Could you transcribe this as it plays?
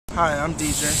Hi, I'm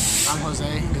DJ, I'm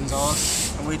Jose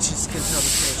Gonzalez. and we teach kids how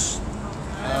to fish.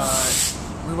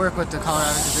 We work with the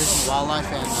Colorado Division of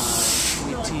Wildlife, and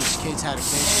we teach kids how to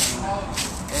fish.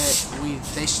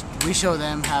 And we show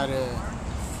them how to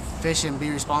fish and be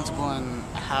responsible, and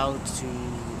how to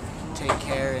take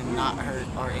care and not hurt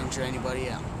or injure anybody,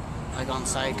 like on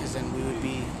site, because then we would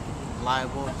be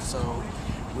liable. So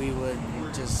we would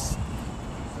just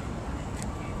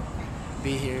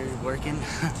be here working.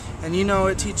 And you know,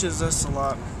 it teaches us a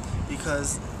lot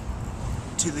because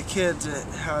to the kids, it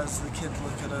has the kids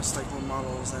look at us like we're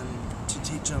models and to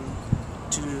teach them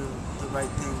to do the right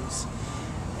things.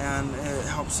 And it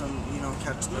helps them,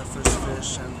 catch their first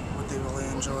fish and what they really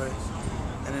enjoy.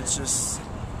 And it's just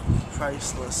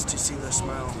priceless to see their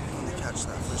smile when they catch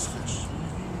that first fish.